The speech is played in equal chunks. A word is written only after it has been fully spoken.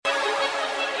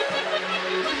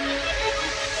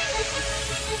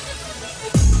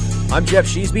I'm Jeff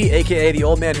Sheesby, a.k.a. the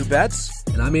old man who bets.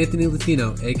 And I'm Anthony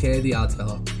Latino, a.k.a. the Odds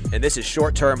Fellow. And this is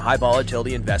Short-Term High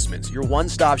Volatility Investments, your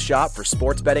one-stop shop for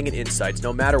sports betting and insights,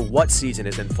 no matter what season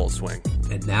is in full swing.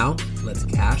 And now, let's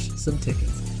cash some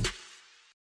tickets.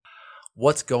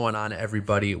 What's going on,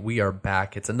 everybody? We are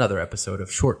back. It's another episode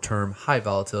of Short-Term High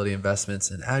Volatility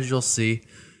Investments. And as you'll see,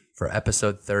 for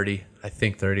episode 30, I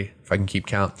think 30, if I can keep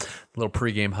count, a little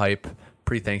pregame hype,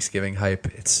 pre-Thanksgiving hype.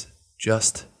 It's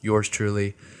just yours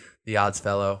truly, the Odds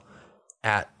Fellow,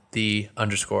 at the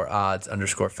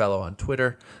 _odds_ fellow on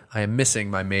Twitter. I am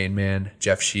missing my main man,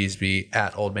 Jeff Sheesby,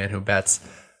 at Old Man Who Bets.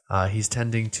 He's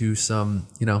tending to some,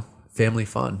 family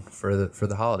fun for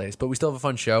the holidays, but we still have a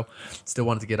fun show. Still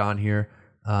wanted to get on here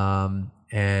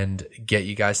and get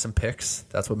you guys some picks.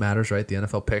 That's what matters, right? The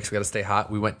NFL picks. We got to stay hot.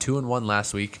 We went 2-1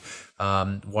 last week,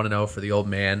 1-0 for the old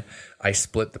man. I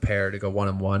split the pair to go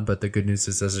 1-1, but the good news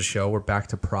is, as a show, we're back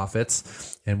to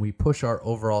profits, and we push our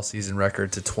overall season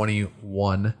record to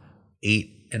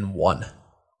 21-8-1,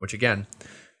 which again,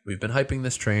 we've been hyping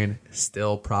this train.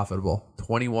 Still profitable.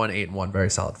 21-8-1, very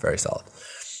solid, very solid.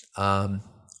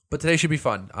 But today should be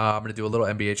fun. I'm going to do a little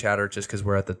NBA chatter just because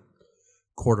we're at the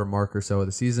quarter mark or so of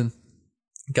the season.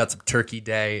 Got some Turkey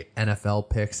Day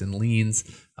NFL picks and leans.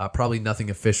 Probably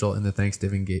nothing official in the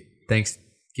Thanksgiving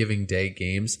Day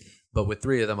games, but with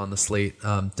 3 of them on the slate,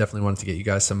 definitely wanted to get you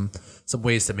guys some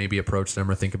ways to maybe approach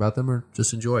them or think about them or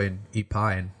just enjoy and eat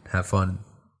pie and have fun.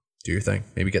 Do your thing.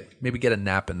 Maybe get a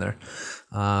nap in there.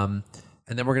 And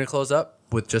then we're going to close up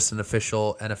with just an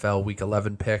official NFL Week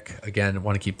 11 pick. Again,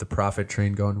 want to keep the profit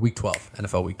train going. Week 12,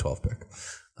 NFL Week 12 pick.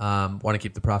 Want to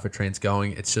keep the profit trains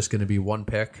going. It's just going to be one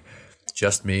pick,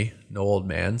 just me, no old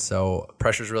man. So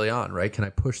pressure's really on, right? Can I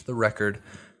push the record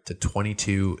to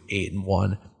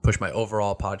 22-8-1? Push my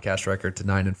overall podcast record to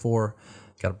 9-4?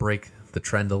 Got to break the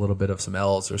trend a little bit of some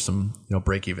L's or some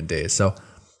break-even days. So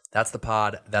that's the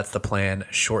pod. That's the plan.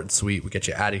 Short and sweet. We get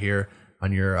you out of here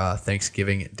on your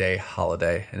Thanksgiving Day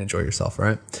holiday and enjoy yourself, all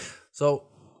right? So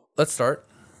let's start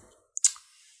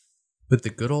with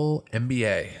the good old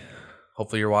NBA.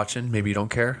 Hopefully you're watching. Maybe you don't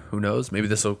care. Who knows? Maybe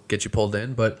this will get you pulled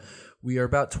in. But we are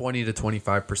about 20 to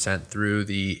 25% through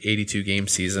the 82-game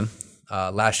season.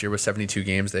 Last year was 72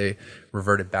 games. They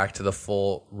reverted back to the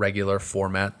full regular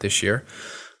format this year.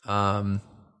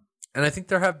 And I think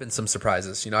there have been some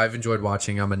surprises. I've enjoyed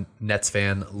watching. I'm a Nets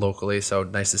fan locally, so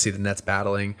nice to see the Nets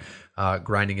battling,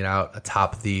 grinding it out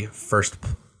atop the first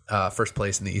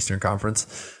place in the Eastern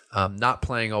Conference. Not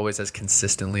playing always as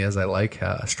consistently as I like,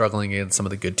 struggling against some of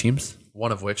the good teams,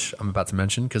 one of which I'm about to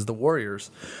mention, because the Warriors,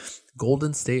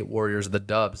 Golden State Warriors, the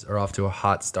Dubs, are off to a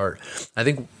hot start. I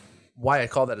think why I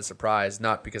call that a surprise,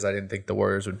 not because I didn't think the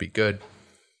Warriors would be good,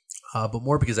 but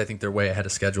more because I think they're way ahead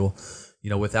of schedule.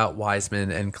 Without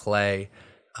Wiseman and Klay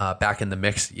back in the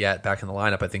mix yet, back in the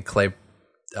lineup, I think Klay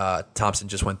Thompson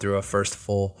just went through a first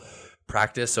full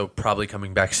practice, so probably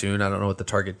coming back soon. I don't know what the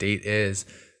target date is.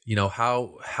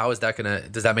 How is that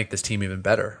does that make this team even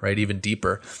better, right? Even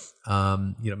deeper?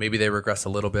 Maybe they regress a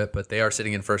little bit, but they are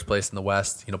sitting in first place in the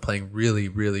West, playing really,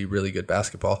 really, really good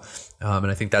basketball. And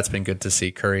I think that's been good to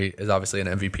see. Curry is obviously an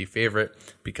MVP favorite.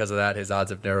 Because of that, his odds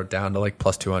have narrowed down to like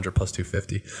plus 200, plus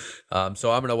 250.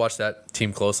 So I'm going to watch that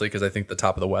team closely because I think the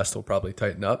top of the West will probably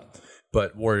tighten up.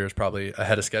 But Warriors probably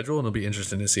ahead of schedule, and it'll be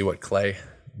interesting to see what Klay,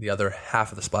 the other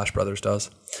half of the Splash Brothers, does.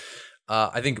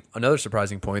 I think another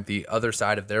surprising point, the other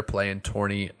side of their play and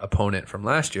tourney opponent from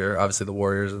last year, obviously the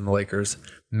Warriors and the Lakers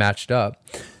matched up,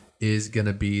 is going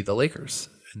to be the Lakers.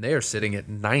 And they are sitting at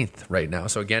 9th right now.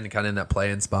 So again, kind of in that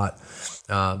play-in spot,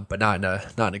 but not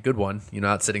in a good one.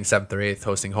 Not sitting 7th or 8th,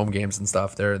 hosting home games and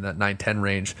stuff. They're in that 9-10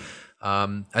 range.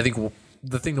 I think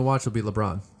the thing to watch will be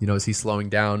LeBron. Is he slowing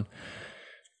down?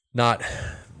 Not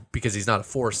because he's not a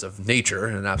force of nature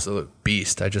and an absolute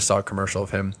beast. I just saw a commercial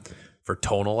of him for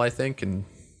Tonal, I think, and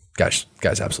guy's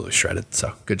absolutely shredded.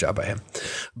 So good job by him.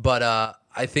 But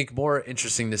I think more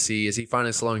interesting to see is he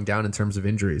finally slowing down in terms of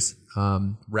injuries,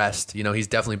 rest. He's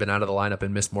definitely been out of the lineup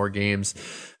and missed more games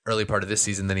early part of this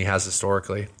season than he has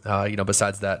historically.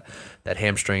 Besides that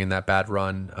hamstring and that bad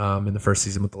run in the first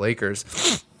season with the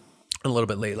Lakers. A little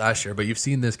bit late last year, but you've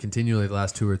seen this continually the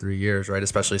last 2 or 3 years, right?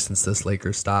 Especially since this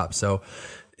Lakers stop. So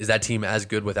is that team as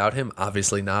good without him?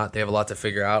 Obviously not. They have a lot to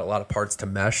figure out, a lot of parts to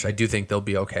mesh. I do think they'll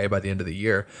be okay by the end of the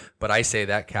year, but I say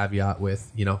that caveat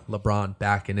with, LeBron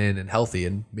backing in and healthy,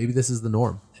 and maybe this is the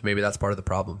norm. Maybe that's part of the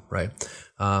problem, right?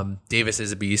 Davis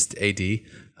is a beast, AD,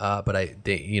 but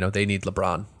they need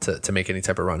LeBron to make any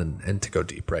type of run and to go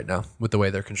deep right now with the way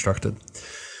they're constructed.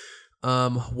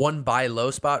 One buy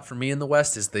low spot for me in the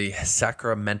West is the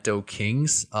Sacramento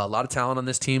Kings. A lot of talent on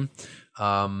this team.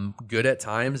 Good at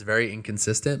times, very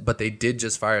inconsistent, but they did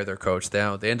just fire their coach. They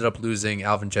ended up losing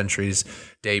Alvin Gentry's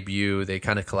debut. They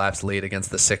kind of collapsed late against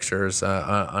the Sixers,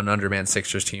 an undermanned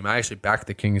Sixers team. I actually backed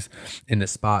the Kings in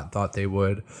this spot, thought they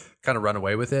would kind of run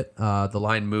away with it. The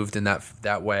line moved in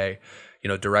that way.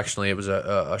 Directionally, it was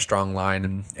a strong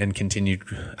line and continued,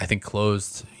 I think,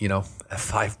 closed, at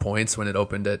 5 points when it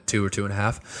opened at 2 or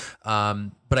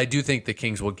 2.5. But I do think the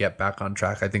Kings will get back on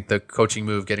track. I think the coaching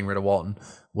move, getting rid of Walton,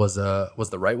 was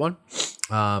the right one.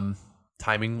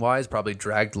 Timing wise, probably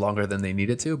dragged longer than they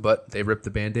needed to, but they ripped the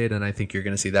Band-Aid, and I think you're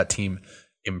going to see that team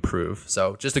improve.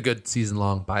 So just a good season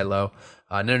long buy low.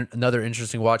 And then another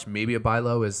interesting watch, maybe a buy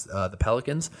low, is the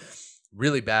Pelicans.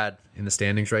 Really bad in the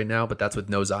standings right now, but that's with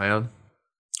no Zion.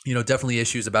 Definitely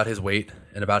issues about his weight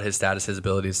and about his status, his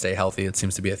ability to stay healthy. It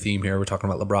seems to be a theme here. We're talking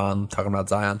about LeBron, talking about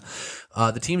Zion.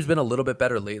 The team's been a little bit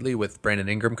better lately with Brandon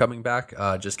Ingram coming back,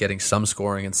 just getting some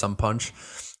scoring and some punch.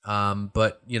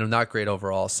 But not great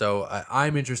overall. So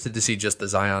I'm interested to see just the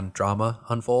Zion drama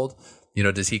unfold.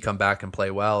 Does he come back and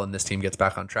play well and this team gets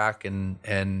back on track and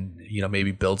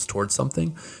maybe builds towards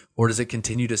something? Or does it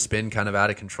continue to spin kind of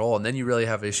out of control? And then you really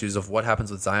have issues of what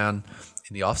happens with Zion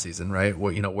in the offseason, right?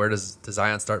 Where does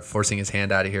Zion start forcing his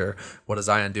hand out of here? What does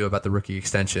Zion do about the rookie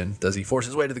extension? Does he force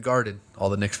his way to the Garden? All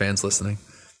the Knicks fans listening,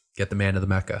 get the man to the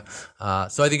Mecca.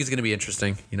 So I think it's going to be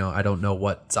interesting. I don't know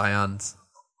what Zion's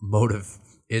motive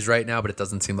is right now, but it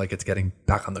doesn't seem like it's getting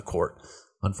back on the court,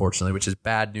 unfortunately, which is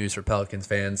bad news for Pelicans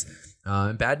fans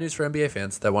and bad news for NBA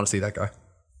fans that want to see that guy.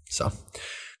 So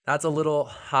that's a little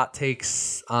hot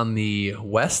takes on the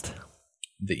West.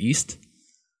 The East,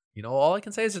 all I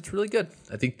can say is it's really good.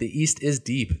 I think the East is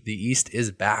deep. The East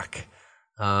is back.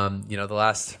 The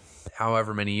last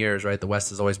however many years, right? The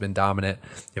West has always been dominant.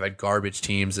 You've had garbage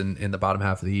teams in the bottom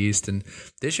half of the East. And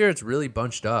this year it's really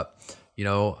bunched up.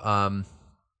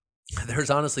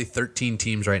 There's honestly 13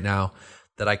 teams right now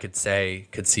that I could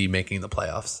see making the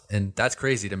playoffs. And that's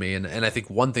crazy to me. And I think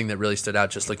one thing that really stood out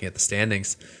just looking at the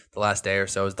standings the last day or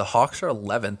so is the Hawks are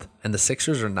 11th and the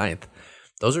Sixers are 9th.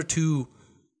 Those are two,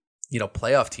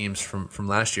 playoff teams from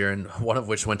last year, and one of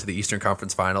which went to the Eastern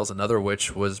Conference Finals, another of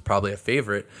which was probably a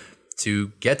favorite to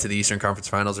get to the Eastern Conference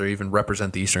Finals or even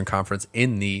represent the Eastern Conference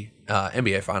in the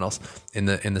NBA Finals in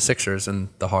the Sixers and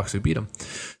the Hawks who beat them.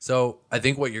 So I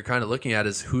think what you're kind of looking at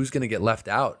is who's going to get left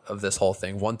out of this whole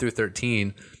thing. 1 through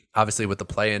 13, obviously with the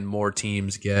play-in, more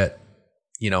teams get,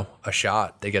 a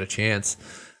shot. They get a chance.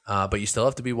 But you still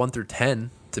have to be 1 through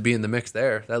 10 to be in the mix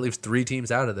there. That leaves 3 teams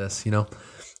out of this,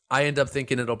 I end up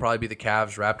thinking it'll probably be the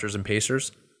Cavs, Raptors, and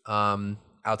Pacers.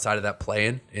 Outside of that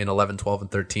play-in 11, 12,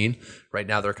 and 13. Right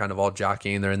now, they're kind of all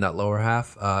jockeying. They're in that lower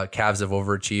half. Cavs have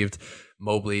overachieved.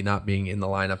 Mobley not being in the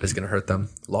lineup is going to hurt them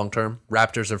long-term.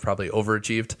 Raptors have probably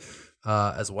overachieved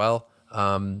as well.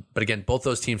 But again, both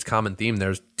those teams' common theme,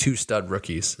 there's 2 stud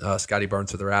rookies, Scotty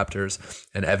Barnes for the Raptors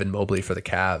and Evan Mobley for the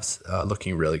Cavs,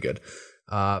 looking really good.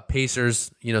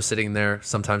 Pacers, sitting there,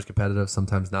 sometimes competitive,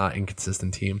 sometimes not,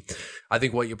 inconsistent team. I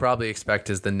think what you probably expect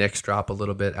is the Knicks drop a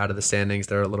little bit out of the standings.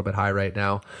 They're a little bit high right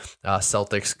now.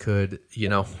 Celtics could,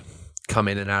 come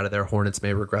in and out of there. Hornets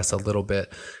may regress a little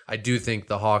bit. I do think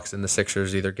the Hawks and the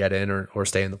Sixers either get in or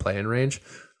stay in the play-in range.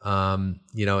 And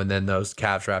then those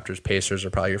Cavs, Raptors, Pacers are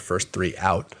probably your first 3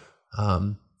 out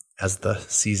as the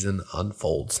season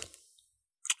unfolds.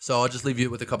 So I'll just leave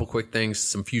you with a couple quick things,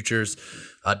 some futures.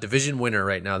 Division winner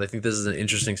right now. I think this is an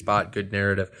interesting spot, good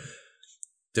narrative.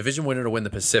 Division winner to win the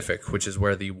Pacific, which is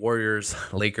where the Warriors,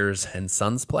 Lakers, and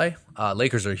Suns play.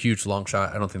 Lakers are a huge long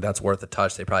shot. I don't think that's worth a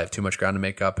touch. They probably have too much ground to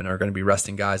make up and are going to be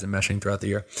resting guys and meshing throughout the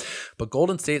year. But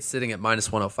Golden State's sitting at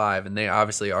minus 105, and they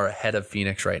obviously are ahead of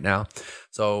Phoenix right now.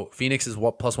 So Phoenix is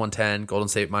plus 110, Golden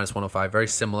State minus 105, very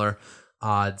similar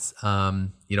odds,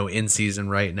 in season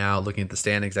right now, looking at the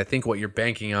standings. I think what you're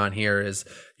banking on here is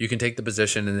you can take the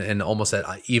position and almost at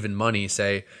even money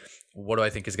say, what do I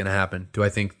think is going to happen? Do I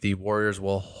think the Warriors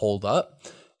will hold up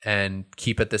and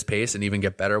keep at this pace and even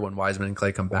get better when Wiseman and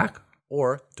Clay come back?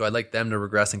 Or do I like them to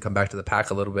regress and come back to the pack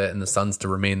a little bit and the Suns to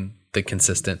remain the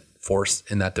consistent force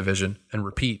in that division and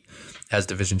repeat as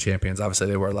division champions? Obviously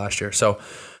they were last year. So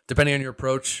depending on your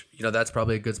approach, that's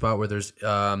probably a good spot where there's,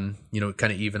 kind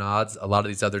of even odds. A lot of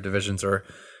these other divisions are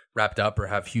wrapped up or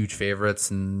have huge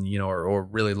favorites and, or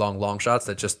really long shots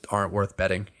that just aren't worth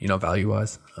betting, value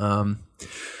wise.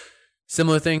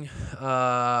 Similar thing,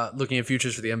 looking at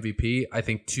futures for the MVP, I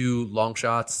think 2 long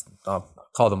shots,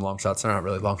 call them long shots, they're not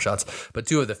really long shots, but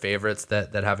 2 of the favorites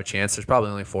that have a chance. There's probably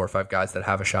only 4 or 5 guys that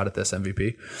have a shot at this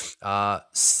MVP.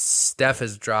 Steph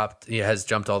has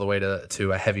jumped all the way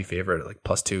to a heavy favorite, like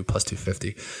plus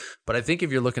 250. But I think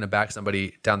if you're looking to back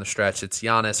somebody down the stretch, it's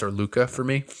Giannis or Luka for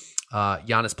me.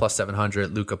 Giannis plus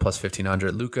 700, Luka plus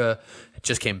 1,500. Luka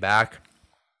just came back.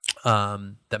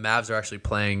 The Mavs are actually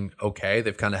playing okay.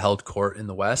 They've kind of held court in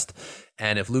the West.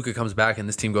 And if Luka comes back and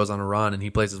this team goes on a run and he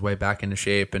plays his way back into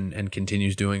shape and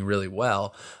continues doing really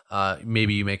well,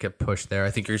 maybe you make a push there.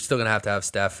 I think you're still going to have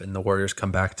Steph and the Warriors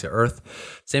come back to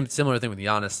earth. Similar thing with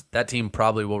Giannis. That team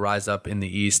probably will rise up in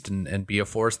the East and be a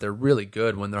force. They're really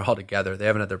good when they're all together. They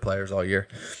haven't had their players all year.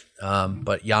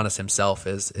 But Giannis himself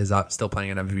is still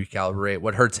playing an MVP caliber rate.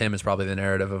 What hurts him is probably the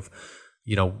narrative of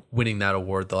winning that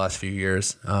award the last few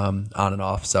years, on and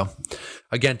off. So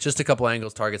again, just a couple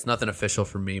angles, targets, nothing official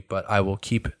for me, but I will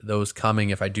keep those coming.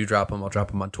 If I do drop them, I'll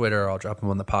drop them on Twitter. I'll drop them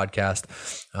on the podcast,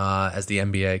 as the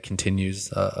NBA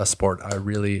continues a sport I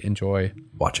really enjoy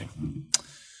watching.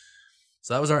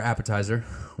 So that was our appetizer,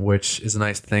 which is a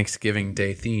nice Thanksgiving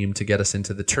Day theme to get us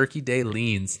into the Turkey Day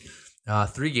leans.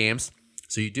 3 games.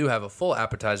 So you do have a full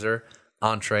appetizer,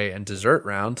 entree, and dessert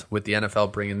round, with the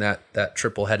NFL bringing that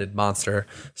triple-headed monster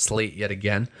slate yet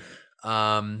again.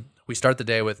 We start the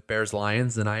day with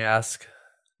Bears-Lions, and I ask,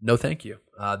 no thank you.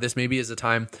 This maybe is a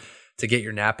time to get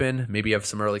your nap in. Maybe you have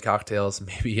some early cocktails.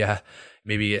 Maybe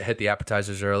you hit the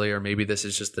appetizers early, or maybe this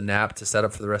is just the nap to set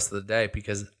up for the rest of the day,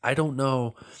 because I don't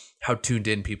know how tuned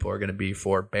in people are going to be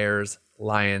for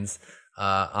Bears-Lions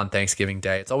on Thanksgiving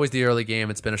Day. It's always the early game.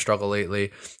 It's been a struggle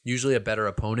lately. Usually a better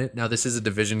opponent. Now, this is a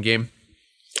division game.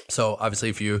 So obviously,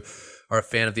 if you are a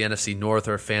fan of the NFC North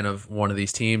or a fan of one of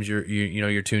these teams,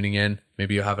 you're tuning in.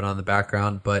 Maybe you have it on the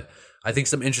background. But I think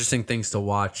some interesting things to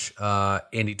watch.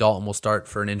 Andy Dalton will start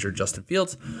for an injured Justin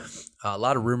Fields. A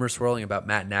lot of rumors swirling about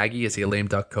Matt Nagy. Is he a lame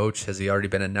duck coach? Has he already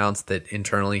been announced that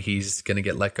internally he's going to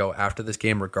get let go after this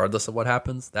game, regardless of what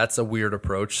happens? That's a weird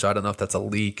approach. So I don't know if that's a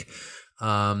leak.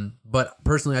 But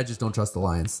personally, I just don't trust the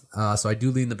Lions. So I do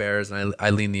lean the Bears, and I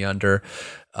lean the under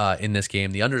in this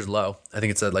game. The under is low. I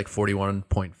think it's at like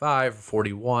 41.5,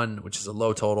 41, which is a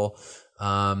low total.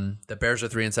 The Bears are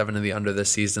 3-7 in the under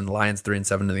this season. The Lions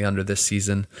 3-7 in the under this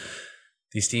season.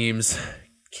 These teams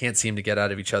can't seem to get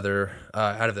out of each other,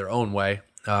 out of their own way,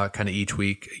 kind of each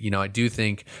week. I do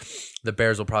think the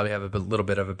Bears will probably have a little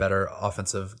bit of a better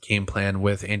offensive game plan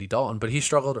with Andy Dalton, but he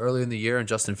struggled early in the year, and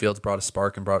Justin Fields brought a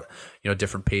spark and brought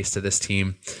different pace to this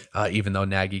team, even though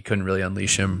Nagy couldn't really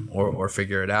unleash him or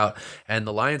figure it out. And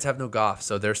the Lions have no Goff,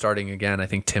 so they're starting again. I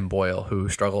think Tim Boyle, who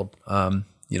struggled,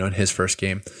 in his first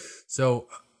game. So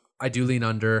I do lean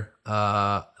under,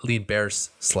 lean Bears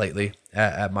slightly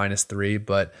at -3,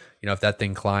 but if that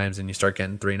thing climbs and you start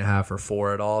getting 3.5 or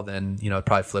 4 at all, then it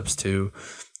probably flips to,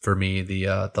 for me,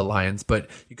 the Lions. But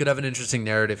you could have an interesting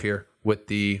narrative here with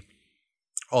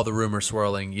all the rumors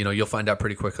swirling. You'll find out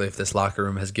pretty quickly if this locker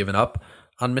room has given up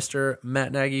on Mr.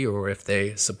 Matt Nagy or if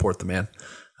they support the man.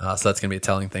 So that's going to be a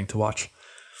telling thing to watch.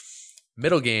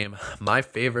 Middle game, my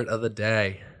favorite of the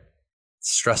day.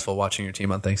 It's stressful watching your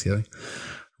team on Thanksgiving.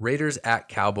 Raiders at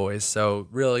Cowboys. So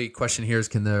really, question here is,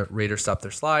 can the Raiders stop their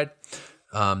slide?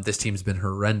 This team's been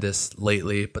horrendous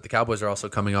lately, but the Cowboys are also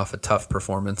coming off a tough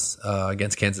performance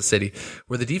against Kansas City,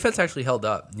 where the defense actually held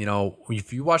up.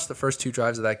 If you watched the first 2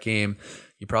 drives of that game,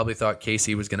 you probably thought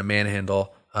KC was going to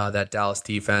manhandle that Dallas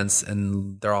defense,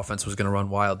 and their offense was going to run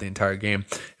wild the entire game.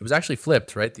 It was actually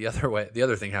flipped, right? The other way. The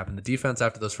other thing happened. The defense,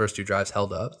 after those first 2 drives,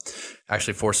 held up,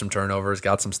 actually forced some turnovers,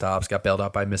 got some stops, got bailed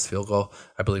out by a missed field goal,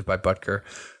 I believe, by Butker.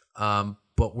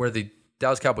 But where the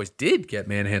Dallas Cowboys did get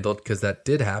manhandled, because that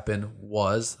did happen,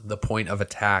 was the point of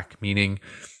attack, meaning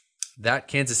that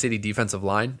Kansas City defensive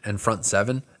line and front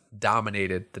 7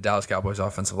 dominated the Dallas Cowboys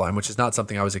offensive line, which is not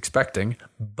something I was expecting,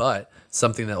 but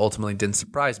something that ultimately didn't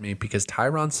surprise me, because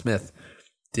Tyron Smith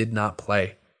did not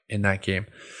play in that game.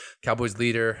 Cowboys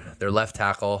leader, their left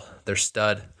tackle, their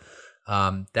stud,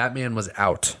 that man was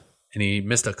out. And he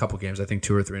missed a couple games, I think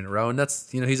 2 or 3 in a row. And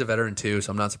that's, he's a veteran too, so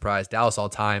I'm not surprised. Dallas all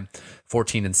time,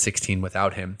 14-16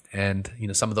 without him. And,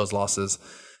 some of those losses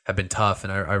have been tough.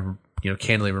 And I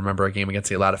candidly remember a game against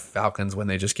the Atlanta Falcons when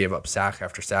they just gave up sack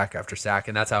after sack after sack.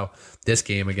 And that's how this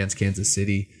game against Kansas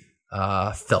City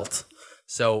felt.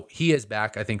 So he is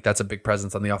back. I think that's a big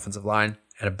presence on the offensive line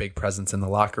and a big presence in the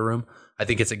locker room. I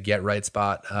think it's a get-right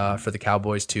spot for the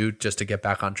Cowboys too, just to get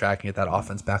back on track and get that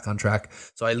offense back on track.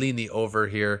 So I lean the over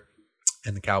here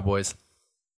and the Cowboys,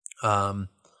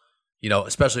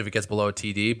 especially if it gets below a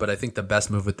TD. But I think the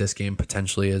best move with this game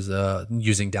potentially is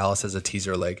using Dallas as a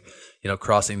teaser leg,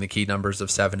 crossing the key numbers of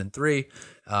 7 and 3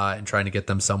 and trying to get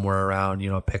them somewhere around,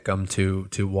 pick them to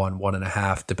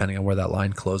 1.5, depending on where that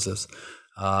line closes.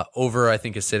 Over, I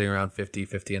think, is sitting around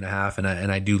 50 and a half, and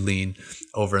I do lean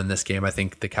over in this game. I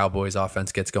think the Cowboys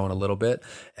offense gets going a little bit,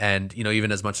 and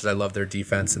even as much as I love their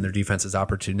defense, and their defense is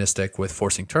opportunistic with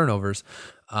forcing turnovers,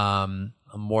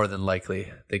 more than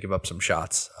likely they give up some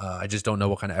shots. I just don't know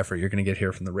what kind of effort you're going to get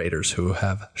here from the Raiders, who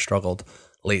have struggled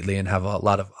lately and have a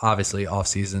lot of, obviously,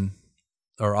 off-season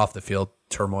or off-the-field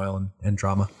turmoil and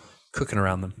drama cooking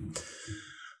around them.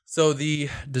 So the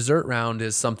dessert round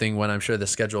is something when I'm sure the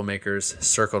schedule makers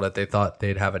circled it, they thought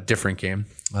they'd have a different game.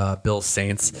 Bills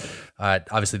Saints.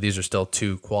 Obviously, these are still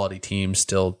two quality teams,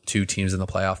 still two teams in the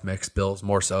playoff mix. Bills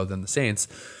more so than the Saints,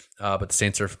 but the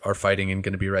Saints are fighting and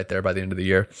going to be right there by the end of the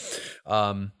year.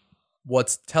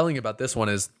 What's telling about this one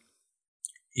is,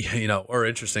 or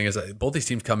interesting, is that both these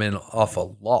teams come in off a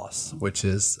loss, which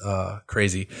is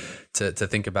crazy to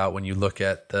think about when you look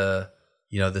at the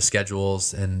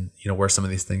schedules and, where some of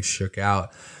these things shook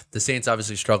out. The Saints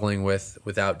obviously struggling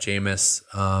without Jameis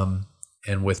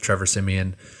and with Trevor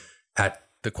Siemian at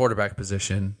the quarterback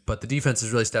position, but the defense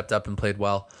has really stepped up and played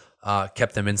well,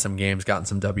 kept them in some games, gotten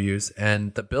some W's.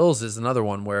 And the Bills is another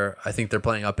one where I think they're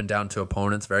playing up and down to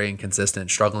opponents, very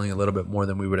inconsistent, struggling a little bit more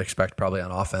than we would expect probably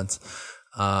on offense.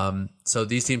 So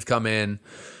these teams come in,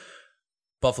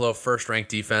 Buffalo, first-ranked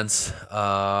defense,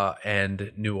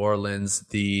 and New Orleans,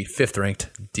 the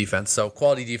fifth-ranked defense. So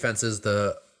quality defenses,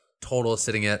 the total is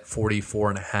sitting at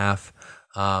 44.5.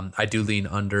 I do lean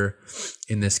under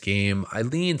in this game. I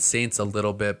lean Saints a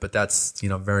little bit, but that's,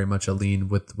 very much a lean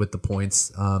with the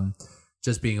points.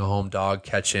 Just being a home dog,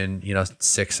 catching,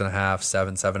 6.5,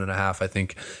 7.5, I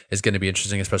think is going to be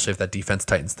interesting, especially if that defense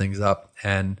tightens things up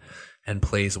and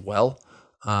plays well.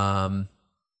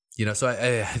 So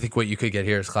I think what you could get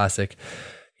here is classic,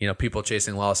 people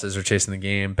chasing losses or chasing the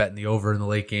game, betting the over in the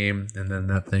late game, and then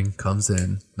that thing comes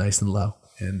in nice and low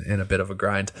and a bit of a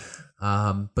grind.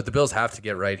 But the Bills have to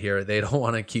get right here. They don't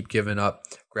want to keep giving up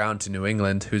ground to New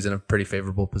England, who's in a pretty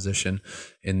favorable position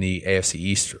in the AFC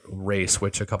East race,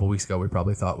 which a couple weeks ago we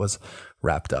probably thought was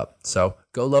wrapped up. So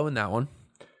go low in that one.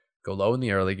 Go low in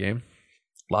the early game.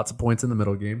 Lots of points in the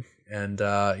middle game. And,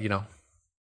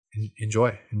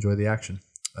 enjoy the action.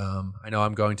 I know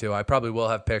I'm going to. I probably will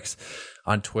have picks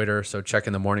on Twitter, so check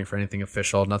in the morning for anything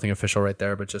official. Nothing official right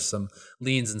there, but just some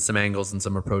leans and some angles and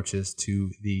some approaches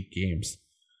to the games.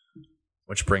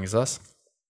 Which brings us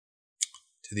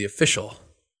to the official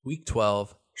Week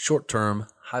 12 short-term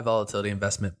high volatility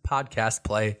investment podcast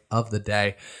play of the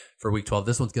day for Week 12.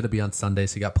 This one's going to be on Sunday,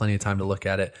 so you got plenty of time to look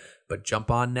at it. But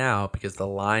jump on now because the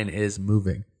line is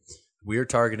moving. We are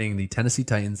targeting the Tennessee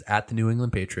Titans at the New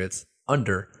England Patriots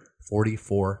under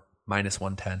 44 minus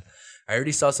 110. I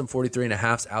already saw some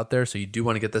 43.5s out there, so you do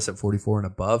want to get this at 44 and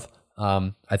above.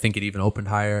 I think it even opened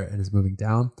higher and is moving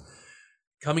down.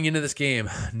 Coming into this game,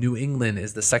 New England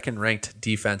is the second-ranked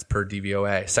defense per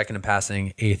DVOA, second in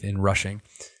passing, eighth in rushing.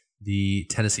 The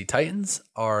Tennessee Titans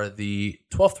are the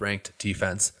 12th-ranked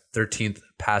defense, 13th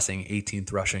passing,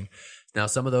 18th rushing. Now,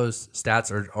 some of those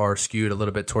stats are skewed a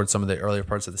little bit towards some of the earlier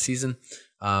parts of the season.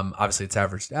 Obviously, it's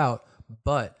averaged out,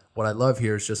 but what I love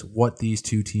here is just what these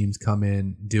two teams come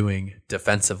in doing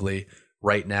defensively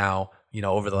right now,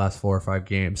 over the last 4 or 5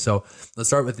 games. So let's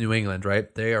start with New England,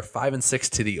 right? They are 5-6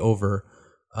 to the over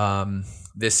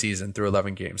this season through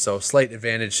 11 games. So slight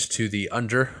advantage to the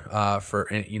under for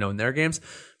in their games.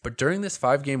 But during this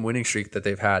 5-game winning streak that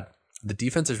they've had, the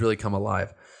defense has really come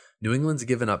alive. New England's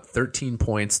given up 13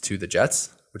 points to the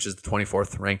Jets, which is the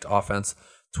 24th ranked offense,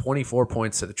 24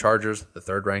 points to the Chargers, the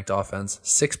 3rd ranked offense,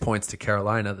 6 points to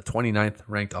Carolina, the 29th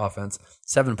ranked offense,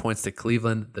 7 points to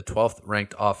Cleveland, the 12th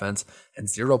ranked offense, and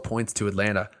 0 points to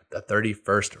Atlanta, the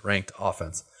 31st ranked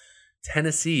offense.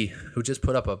 Tennessee, who just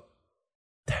put up a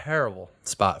terrible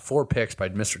spot, 4 picks by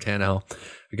Mr. Tannehill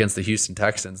against the Houston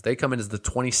Texans, they come in as the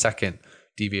 22nd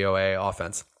DVOA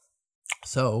offense.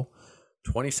 So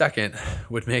 22nd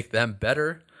would make them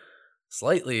better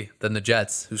slightly than the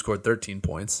Jets, who scored 13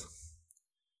 points.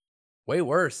 Way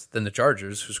worse than the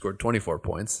Chargers, who scored 24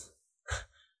 points.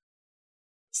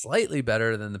 Slightly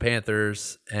better than the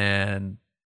Panthers and,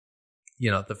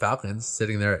 the Falcons,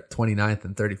 sitting there at 29th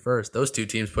and 31st. Those two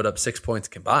teams put up 6 points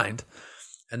combined.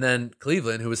 And then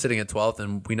Cleveland, who was sitting at 12th,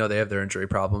 and we know they have their injury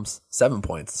problems, 7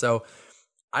 points. So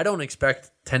I don't expect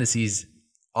Tennessee's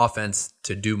offense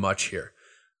to do much here.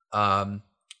 I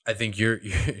think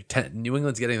New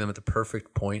England's getting them at the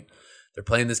perfect point. They're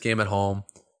playing this game at home.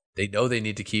 They know they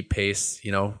need to keep pace,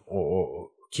 or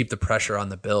keep the pressure on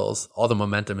the Bills. All the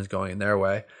momentum is going their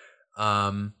way.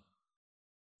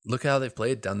 Look at how they've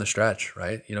played down the stretch,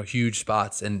 right? Huge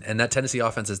spots. And that Tennessee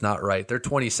offense is not right. They're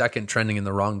 22nd trending in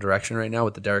the wrong direction right now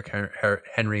with the Derrick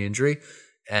Henry injury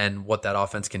and what that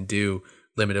offense can do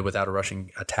limited without a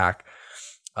rushing attack.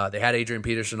 They had Adrian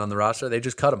Peterson on the roster. They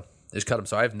just cut him.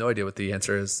 So I have no idea what the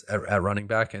answer is at running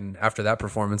back. And after that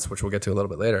performance, which we'll get to a little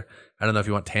bit later, I don't know if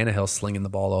you want Tannehill slinging the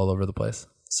ball all over the place.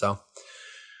 So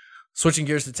switching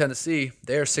gears to Tennessee,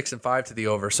 they are 6-5 to the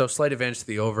over. So slight advantage to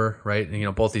the over, right?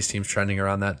 And, both these teams trending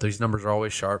around that. These numbers are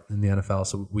always sharp in the NFL,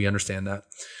 so we understand that.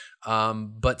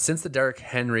 But since the Derrick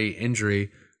Henry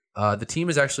injury, the team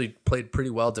has actually played pretty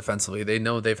well defensively. They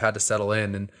know they've had to settle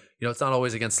in, and it's not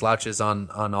always against slouches on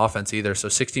offense either. So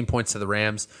 16 points to the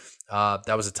Rams.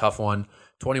 That was a tough one.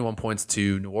 21 points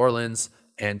to New Orleans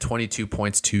and 22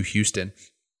 points to Houston.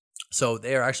 So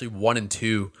they are actually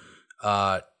 1-2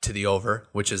 to the over,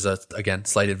 which is again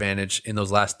slight advantage in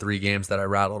those last 3 games that I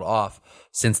rattled off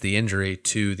since the injury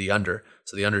to the under.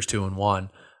 So the under is 2-1.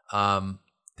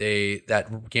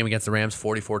 That game against the Rams,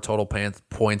 44 total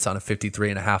points on a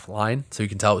 53.5 line. So you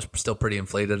can tell it was still pretty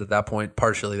inflated at that point.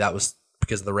 Partially that was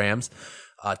because of the Rams.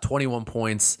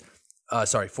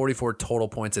 44 total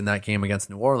points in that game against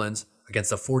New Orleans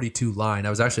against a 42 line. I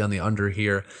was actually on the under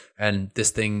here, and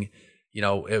this thing,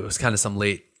 it was kind of some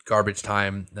late garbage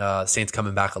time. Saints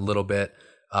coming back a little bit.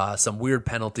 Some weird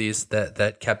penalties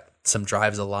that kept some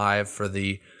drives alive for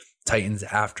the Titans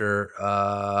after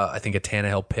I think a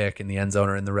Tannehill pick in the end zone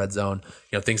or in the red zone,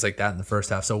 things like that in the first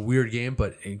half. So weird game,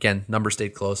 but again, numbers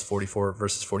stayed close, 44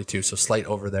 versus 42, so slight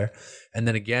over there. And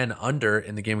then again, under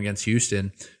in the game against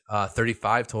Houston,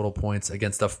 35 total points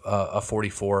against a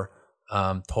 44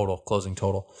 closing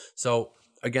total. So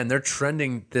again, they're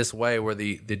trending this way where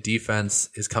the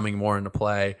defense is coming more into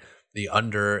play. The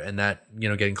under and that,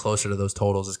 getting closer to those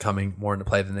totals is coming more into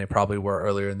play than they probably were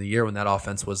earlier in the year when that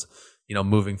offense was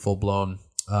moving full blown,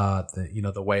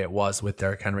 the way it was with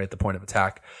Derrick Henry at the point of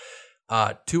attack.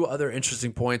 2 other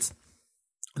interesting points.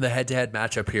 The head-to-head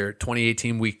matchup here,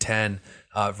 2018 Week 10,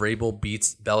 Vrabel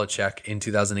beats Belichick in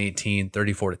 2018,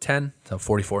 34-10, so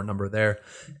 44 number there.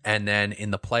 And then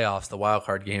in the playoffs, the wild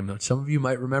card game, which some of you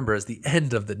might remember as the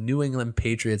end of the New England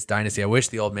Patriots dynasty. I wish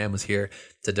the old man was here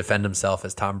to defend himself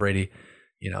as Tom Brady,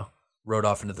 rode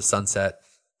off into the sunset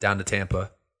down to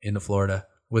Tampa into Florida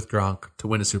with Gronk to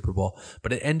win a Super Bowl.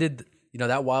 But it ended,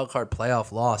 that wild card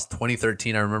playoff loss,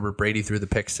 2013. I remember Brady threw the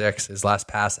pick 6, his last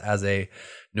pass as a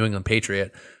New England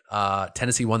Patriot.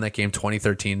 Tennessee won that game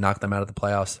 2013, knocked them out of the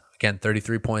playoffs. Again,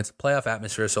 33 points, playoff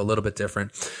atmosphere, so a little bit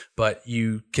different. But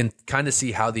you can kind of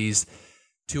see how these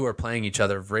two are playing each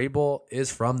other. Vrabel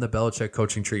is from the Belichick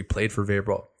coaching tree, played for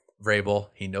Vrabel.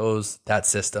 He knows that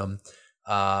system.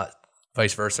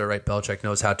 Vice versa, right? Belichick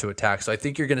knows how to attack. So I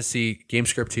think you're going to see game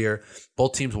script here.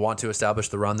 Both teams want to establish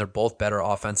the run. They're both better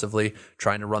offensively,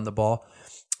 trying to run the ball.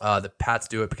 The Pats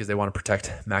do it because they want to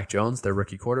protect Mac Jones, their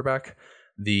rookie quarterback.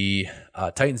 The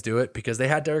Titans do it because they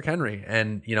had Derrick Henry.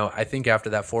 And, I think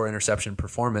after that 4 interception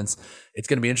performance, it's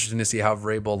going to be interesting to see how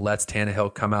Vrabel lets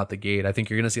Tannehill come out the gate. I think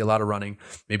you're going to see a lot of running,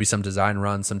 maybe some design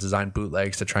runs, some design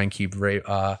bootlegs to try and keep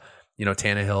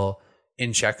Tannehill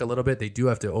in check a little bit. They do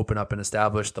have to open up and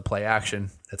establish the play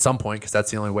action at some point because that's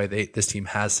the only way this team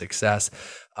has success.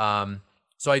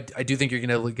 So I do think you're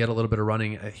going to get a little bit of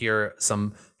running here,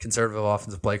 some conservative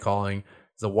offensive play calling.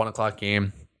 It's a 1:00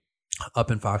 game up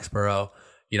in Foxborough.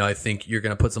 I think you're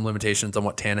going to put some limitations on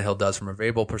what Tannehill does from a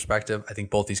Vrabel perspective. I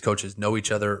think both these coaches know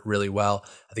each other really well.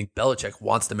 I think Belichick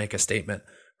wants to make a statement,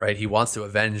 right? He wants to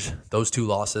avenge those 2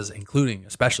 losses, including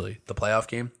especially the playoff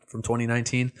game from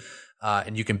 2019.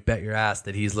 And you can bet your ass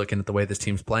that he's looking at the way this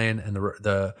team's playing and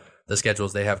the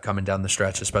schedules they have coming down the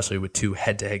stretch, especially with 2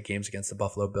 head-to-head games against the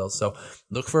Buffalo Bills. So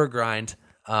look for a grind.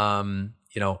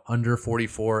 Under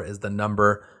 44 is the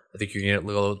number. I think you're going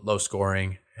to get low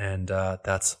scoring, and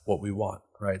that's what we want,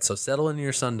 right? So settle into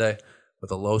your Sunday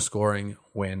with a low-scoring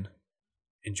win.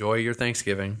 Enjoy your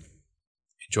Thanksgiving.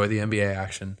 Enjoy the NBA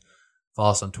action.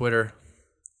 Follow us on Twitter.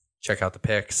 Check out the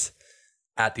picks.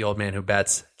 At the old man who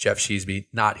bets, Jeff Sheesby,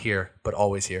 not here, but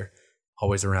always here,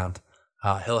 always around.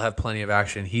 He'll have plenty of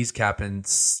action. He's capping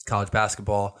college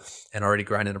basketball and already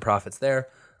grinding the profits there.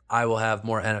 I will have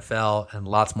more NFL and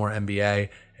lots more NBA,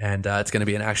 and it's going to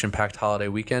be an action-packed holiday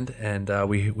weekend, and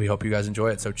we hope you guys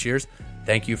enjoy it. So cheers.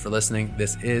 Thank you for listening.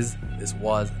 This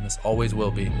was, and this always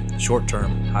will be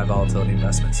short-term, high-volatility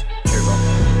investments. Cheers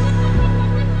all.